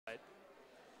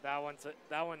that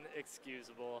one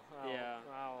excusable. Yeah.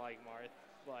 I don't like Marth,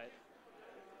 but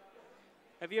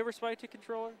Have you ever spiked a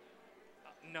controller?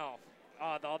 no.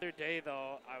 The other day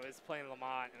though, I was playing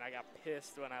Lamont and I got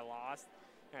pissed when I lost,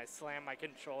 and I slammed my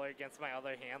controller against my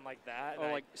other hand like that.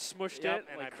 Oh, like smushed yep, it,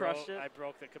 and like I crushed it. I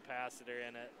broke the capacitor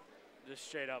in it. Just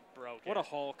straight up broke it. What a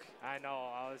Hulk! I know.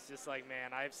 I was just like,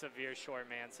 man, I have severe short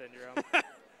man syndrome.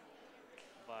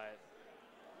 But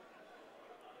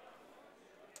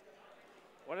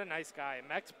what a nice guy.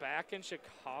 Mekk's back in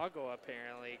Chicago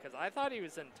apparently, because I thought he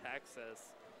was in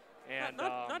Texas. And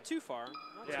not too far.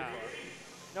 Not too far.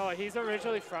 No, he's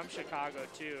originally from Chicago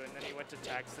too, and then he went to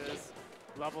Texas,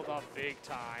 leveled up big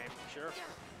time. Sure.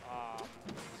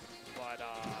 But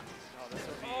no, this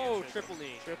will be oh, triple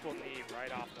knee. Triple knee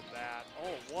right off the bat.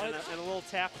 Oh, what? And a little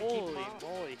tap. Holy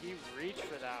moly, he reached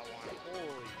for that one.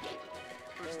 Holy.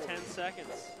 First 10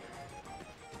 seconds.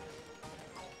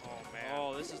 Oh, man.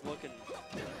 Oh, this is looking.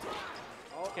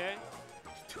 Okay.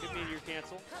 Good meteor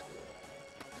cancel.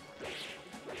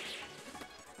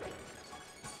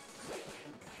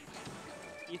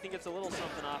 You think it's a little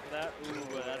something off of that?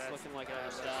 Ooh, that's looking like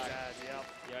another stock. Yep.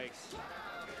 Yikes.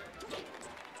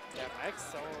 Yeah, Mekk's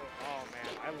so, oh man,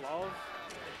 I love,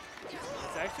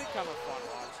 it's actually kind of fun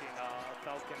watching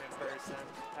Falcon in person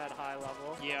at high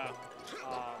level. Yeah.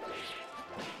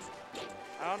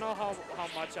 I don't know how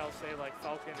much I'll say like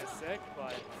Falcon is sick,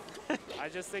 but I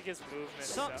just think his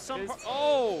movement's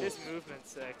his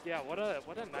movement's sick. Yeah, what a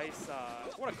nice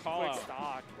what a call quick out.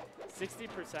 stock.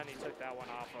 60% he took that one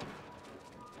off of.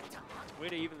 Way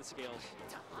to even the scales.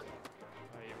 Oh,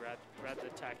 you read the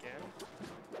tech in.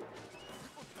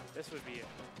 This would be a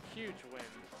huge win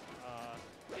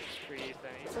for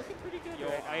Ethan. He's looking pretty good. Yo,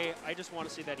 right now. I just want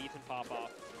to see that Ethan pop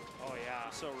off. Oh yeah.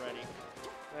 I'm so ready.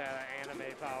 Yeah,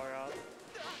 anime power up.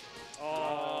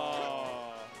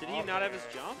 Oh. Did he not have his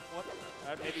jump? What?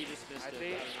 Maybe he just missed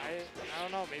it. I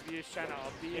don't know. Maybe he was trying to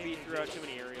upbeat. Maybe he threw out too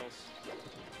many aerials.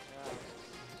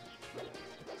 Yeah.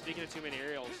 Speaking of too many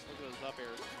aerials, look at those up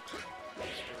airs.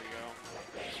 There we go.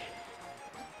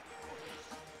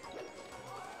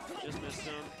 Just missed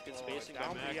him. Good spacing by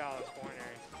Mekk. Down out of the corner.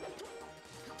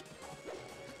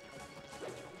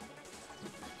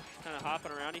 Kind of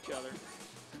hopping around each other.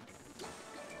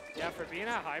 Yeah, for being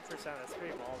at high percent, that's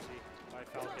pretty ballsy by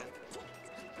Falcon.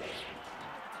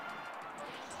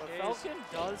 But Falcon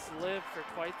does live for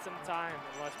quite some time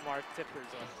unless Marth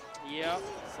tippers him. Yep.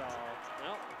 So,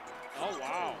 well, oh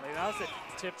wow. Like that was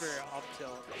a tipper up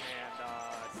tilt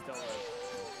and still live.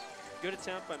 Good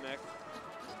attempt by Mekk.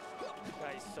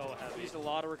 Yeah, he's so heavy. Used a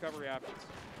lot of recovery options.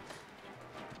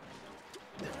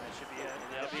 That should be it.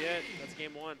 That'll be it. That's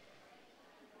game one.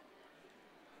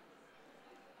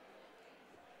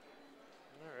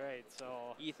 All right,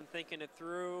 so Ethan thinking it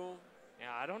through.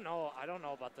 Yeah, I don't know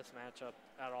about this matchup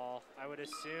at all. I would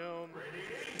assume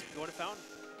going to Fountain.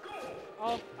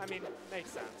 Oh, I mean,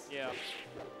 makes sense. Yeah.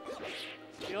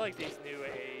 I feel like these new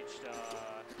aged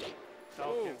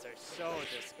Falcons are so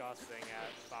disgusting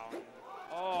at Fountain.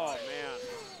 Oh man,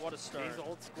 what a start. These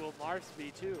old school Marths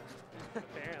be too,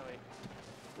 apparently.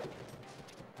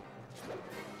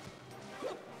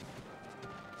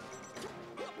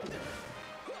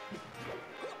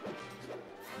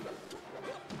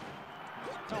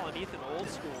 Calling Ethan old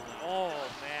school now. Oh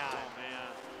man. Oh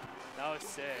man. That was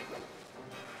sick.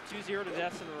 2-0 to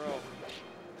deaths in a row.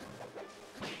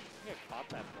 I think I caught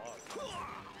that bug.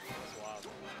 That's wild.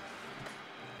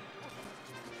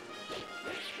 I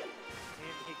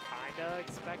mean, he kind of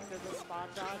expected the spot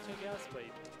dodge, I guess, but he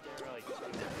didn't really do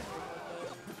anything with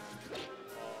it.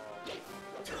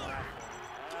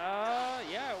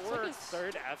 Yeah, it it's works. Like his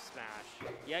third F smash.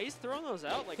 Yeah, he's throwing those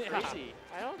out like crazy.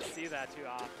 I don't see that too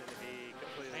often, to be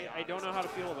completely honest. I don't know how to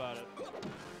feel about it.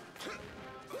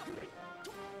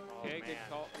 Okay, man. good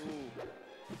call. Ooh.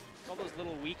 All those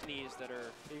little weak knees that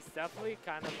are... He's definitely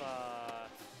kind of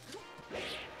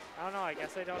I don't know, I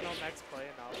guess I don't know Mekk's play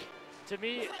enough. To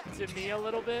me a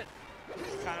little bit,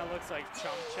 kind of looks like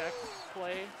chump check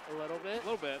play a little bit. A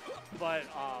little bit. But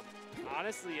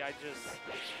honestly, I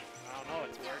don't know,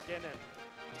 it's working,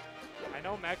 and I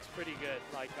know Mekk's pretty good.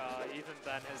 Like even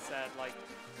Ben has said, like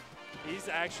he's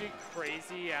actually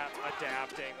crazy at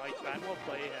adapting. Like Ben will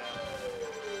play him,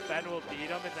 Ben will beat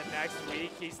him, and the next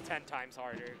week he's 10 times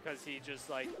harder because he just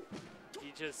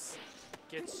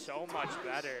gets so much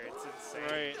better. It's insane.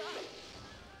 Right.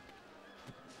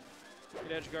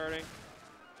 Good edge guarding.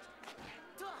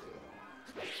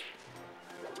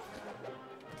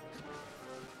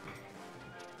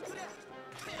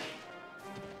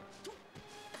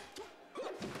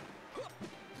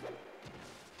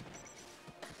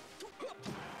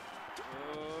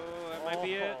 Oh, that might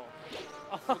be it.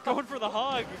 Oh. Going for the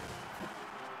hug.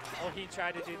 Oh, he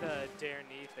tried to do the dare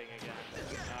knee thing again.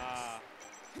 Ah.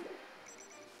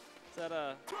 Is that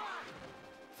a...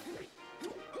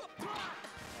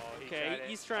 Oh, Okay,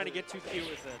 he's trying to get too cute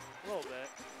with it. A little bit.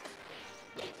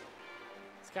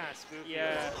 It's kind of spooky.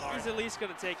 Yeah, he's at least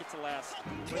going to take it to last.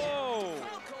 Whoa!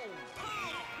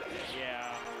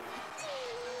 Yeah.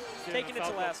 Taking it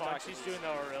to last punch. He's doing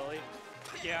the really.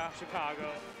 Yeah.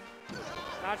 Chicago.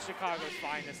 Not Chicago's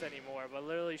finest anymore, but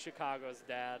literally Chicago's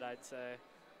dad, I'd say.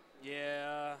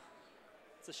 Yeah.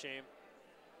 It's a shame.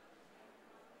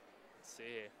 Let's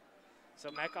see. So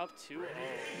Mekk up 2-0.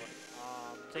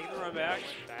 Taking the run back.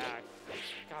 Back.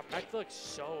 God, Mekk looks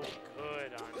so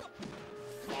good on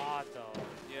quad though.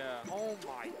 Yeah. Oh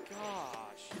my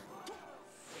gosh.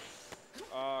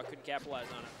 Couldn't capitalize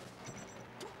on it.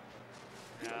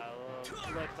 Yeah, a little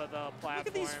flip of the platform. Look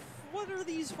at these. What are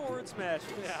these forward smashes?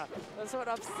 Yeah, that's what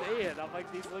I'm saying. I'm like,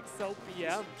 these look so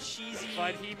PM. Cheesy.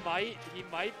 But he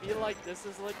might be like, this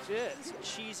is legit.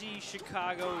 Cheesy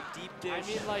Chicago deep dish. I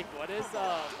mean, like, what is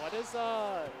I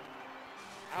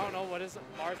don't know, what does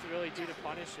Marth really do to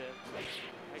punish it?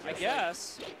 I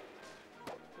guess. Like,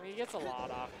 I mean, he gets a lot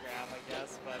off grab, I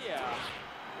guess, but. Yeah.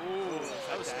 Ooh,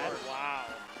 that was smart. Wow.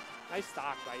 Nice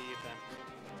stock by Ethan.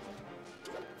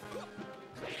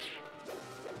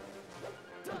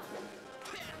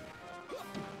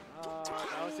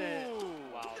 That was it.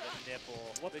 Wow, the nipple.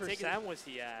 What percent was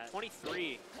he at?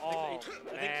 23. Oh,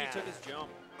 I think he took his jump.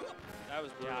 That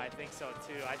was brutal. Yeah, I think so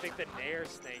too. I think the Nair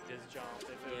snaked his jump. If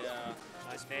it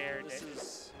was a Nair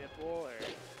nipple, or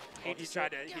he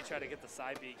tried to get the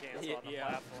side B cancel on the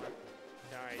platform.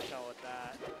 Can't already tell with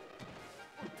that.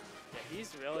 Yeah,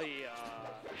 he's really.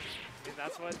 I mean,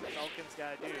 that's what Falcon's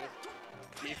got to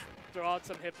do. Throw out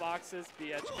some hitboxes,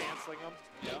 be edge canceling them.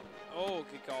 Yeah. Oh,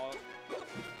 good call.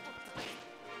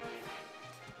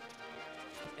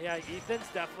 Yeah, Ethan's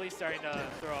definitely starting to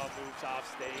throw out moves off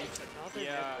stage. Another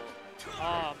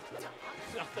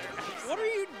nipple. What are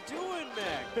you doing,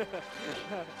 Mekk?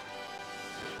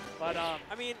 But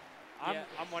I mean,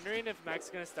 I'm wondering if Mekk's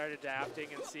gonna start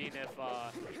adapting and seeing if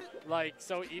like,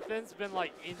 so Ethan's been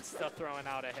like insta throwing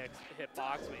out a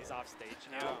hitbox when he's off stage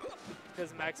now,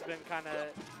 because Mekk's been kind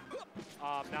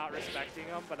of not respecting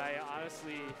him. But I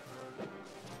honestly,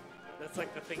 that's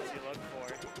like the things you look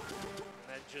for, and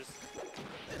then just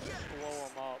blow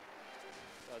him up.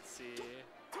 Let's see.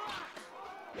 Oh,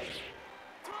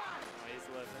 he's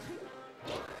living.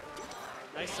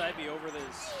 Nice side B over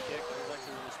this kick. It was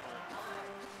actually really smart.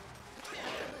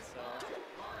 So,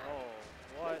 oh,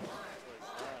 what was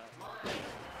that?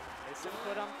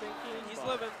 Misinput, I'm thinking? He's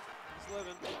living. He's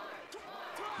living.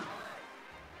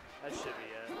 That should be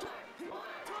it.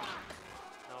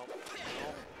 Nope.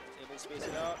 Able to space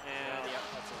it out, and yeah,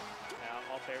 that's it.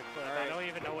 Yeah, alt air clip. Right. I don't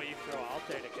even know what you throw out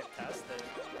there to contest it.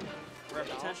 We're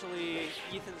potentially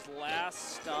Ethan's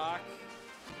last stock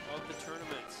of the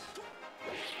tournament.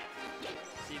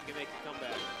 See if he can make a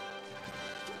comeback.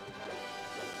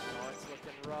 Oh, it's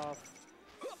looking rough.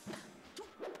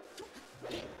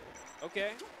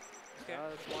 Okay. Okay.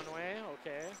 That's one way.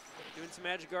 Okay. Doing some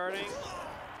edge guarding.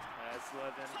 That's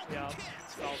living. Yep.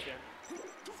 It's Falcon.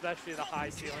 Especially the high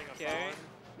ceiling of Falcon.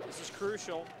 This is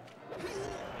crucial.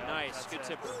 Yep, nice. Good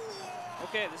tipper.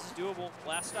 Okay, this is doable.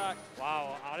 Last stock.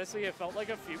 Wow. Honestly, it felt like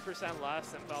a few percent less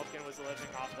than Falcon was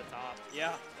living off the top.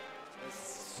 Yeah.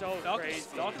 It's so crazy.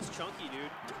 Falcon's chunky,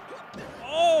 dude.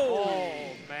 Oh!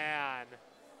 Oh, man.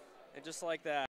 And just like that.